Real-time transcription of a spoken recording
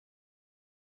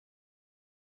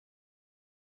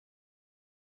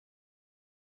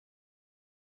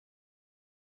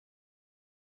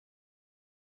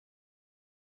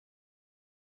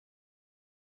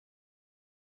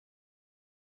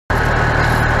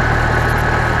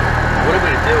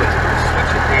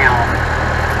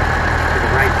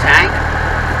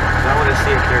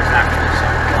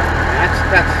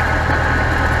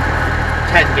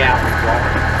10-gallon draw.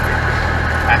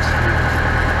 That's huge.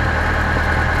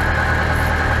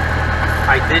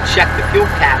 I did check the fuel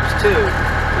caps too,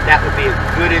 but that would be a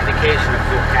good indication of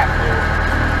fuel cap load.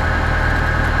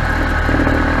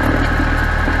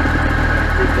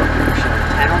 We're showing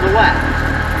 10 on the left.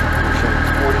 We're showing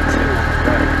 22 on the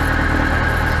right.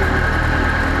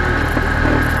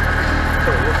 So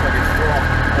it looks like it's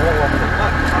all off the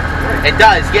left, not the right. It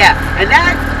does, yeah. And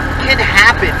that can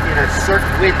happen in a certain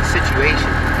wind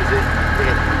situation because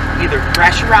it either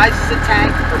pressurizes the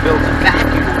tank or builds a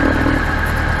vacuum on it.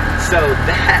 So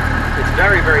that is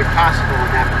very, very possible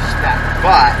in that respect.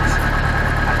 But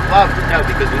I'd love to know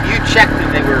because when you checked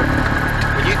them,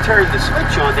 when you turned the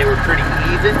switch on, they were pretty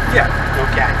even. Yeah.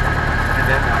 Okay. And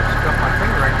then I just got my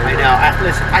finger right there. I know.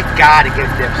 Listen, I gotta get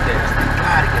dipsticks. I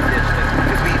gotta get dipsticks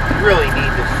because we really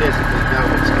need to physically know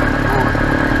what's going on.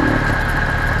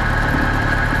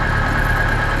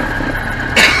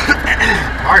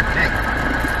 Pardon me.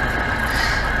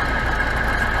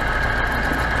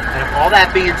 And of all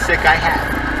that being sick I had,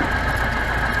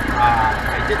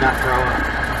 I did not throw up.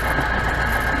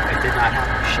 I did not have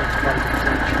my shit's part of the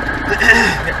flinch.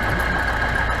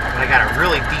 But I got a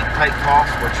really deep, tight cough,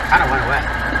 which kind of went away.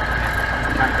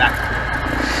 Kind of back to it.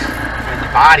 And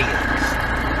the body aches.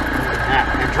 More than that.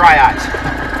 And dry eyes.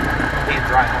 And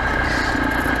dry eyes.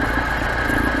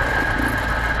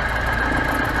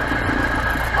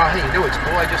 Oh, hey, you know what's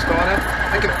cool I just thought of?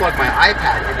 I can plug my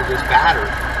iPad into this battery.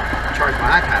 Charge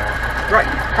my iPad off. Right.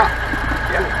 Huh.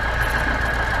 Yeah.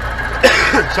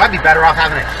 So I'd be better off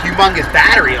having a humongous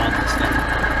battery on this thing.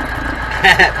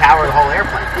 Power the whole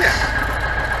airplane. Yeah.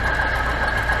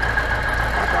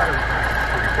 My battery pack is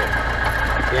pretty big.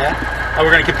 Yeah? Oh,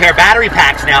 we're going to compare battery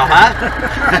packs now, huh?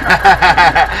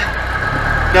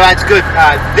 No, that's good.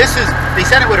 They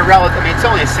sent it with a relative, I mean, it's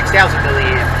only a 6,000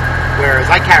 milliamp,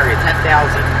 whereas I carry a 10,000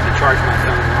 to charge my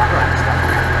phone and a lot of stuff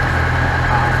around it.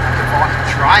 I can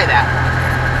try that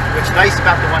one. What's nice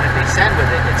about the one that they send with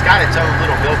it, it's got its own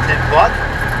little built-in plug.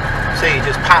 So you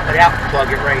just pop it out and plug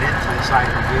it right into the side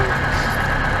of the unit.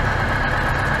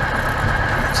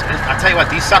 I'll tell you what,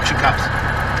 these suction cups,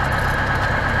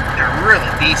 they're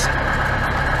really decent.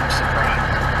 I'm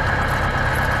surprised.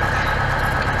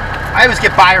 I always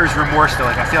get buyer's remorse though,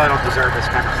 like I feel I don't deserve this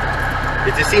kind of stuff.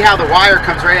 Did you see how the wire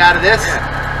comes right out of this? Yeah.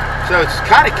 So it's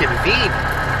kind of convenient.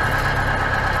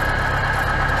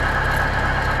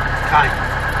 Kind of.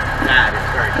 Nah,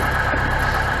 it's very good.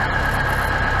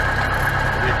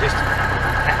 And then just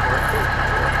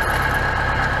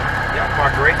yeah,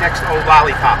 parked right next to old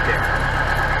Lollipop there.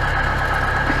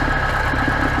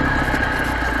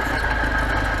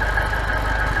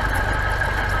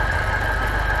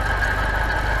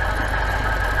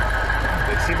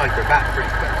 They seem like they're back pretty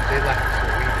quick. They left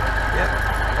before we did. Yeah.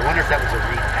 I wonder if that was a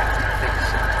retest. I think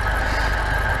so.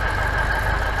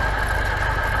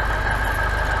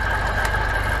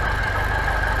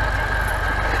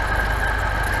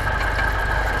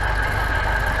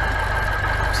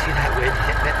 See that wind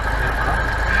hitting it?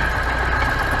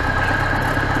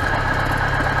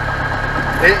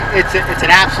 It's an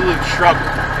absolute struggle.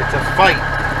 It's a fight.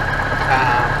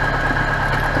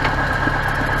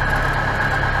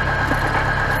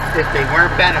 If they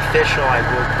weren't beneficial, I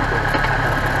would.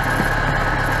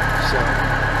 So,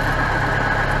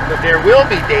 but there will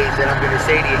be days that I'm going to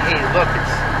say to you, hey, look,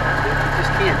 you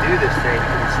just can't do this today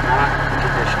because it's not the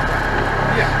conditions I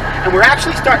want. Yeah. And we're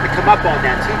actually starting to come up on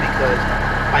that too because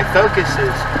my focus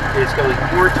is going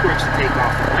more towards the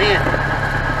takeoff and landing.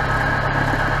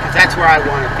 Because that's where I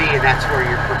want to be and that's where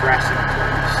you're progressing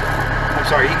towards. So, I'm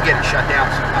sorry, you can get it shut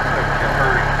down so I'm not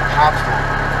burning hops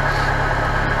on.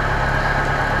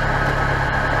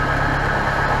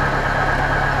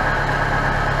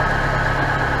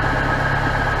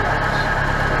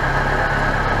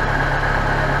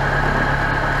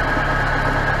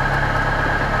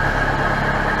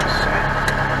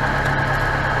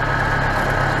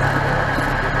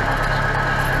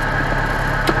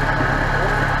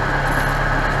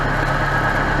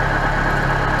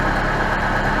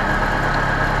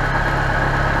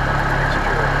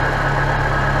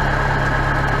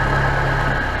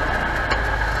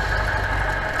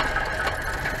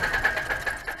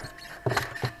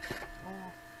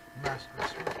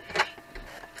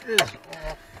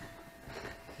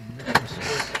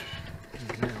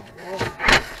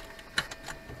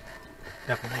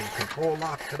 Definitely a control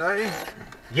lock today.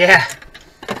 Yeah.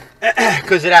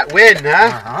 Because of that wind, huh?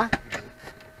 Uh-huh.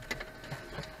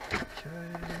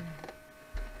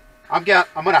 Okay.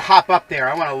 I'm gonna hop up there.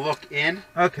 I want to look in.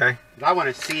 Okay. I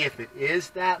want to see if it is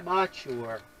that much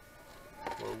or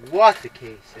what the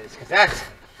case is. Because that's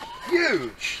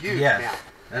huge, huge Yeah. amount.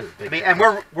 That is a big. I mean,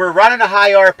 and we're running a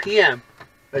high RPM.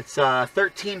 It's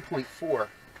 13.4.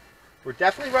 We're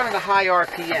definitely running a high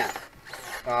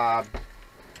RPM,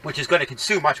 which is going to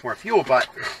consume much more fuel, but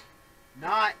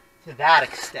not to that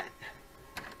extent.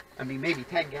 I mean, maybe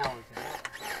 10 gallons an hour.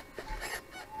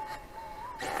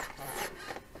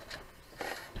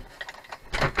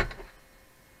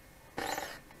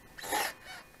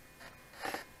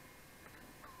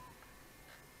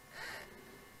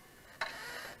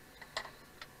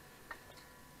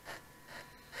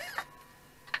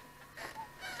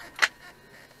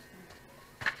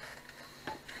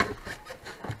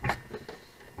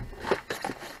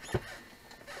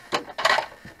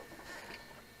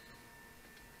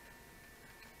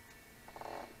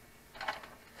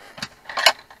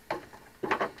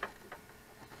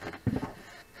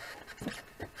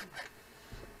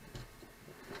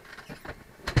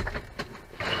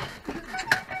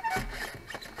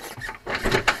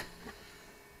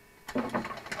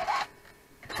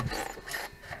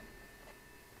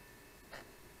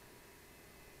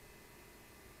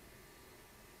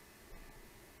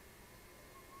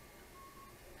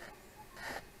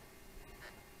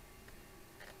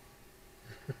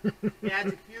 Yeah,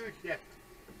 it's a huge difference.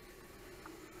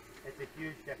 It's a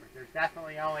huge difference. There's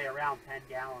definitely only around 10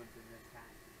 gallons in this tank.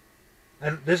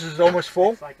 And this is almost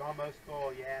full? It's like almost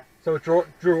full, yeah. So it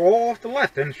drew all off the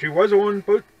left, and she was on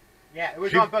both. Yeah, it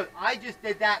was on both. I just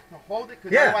did that to hold it,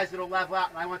 because otherwise it'll level out,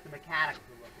 and I want the mechanics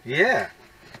to look at it. Yeah.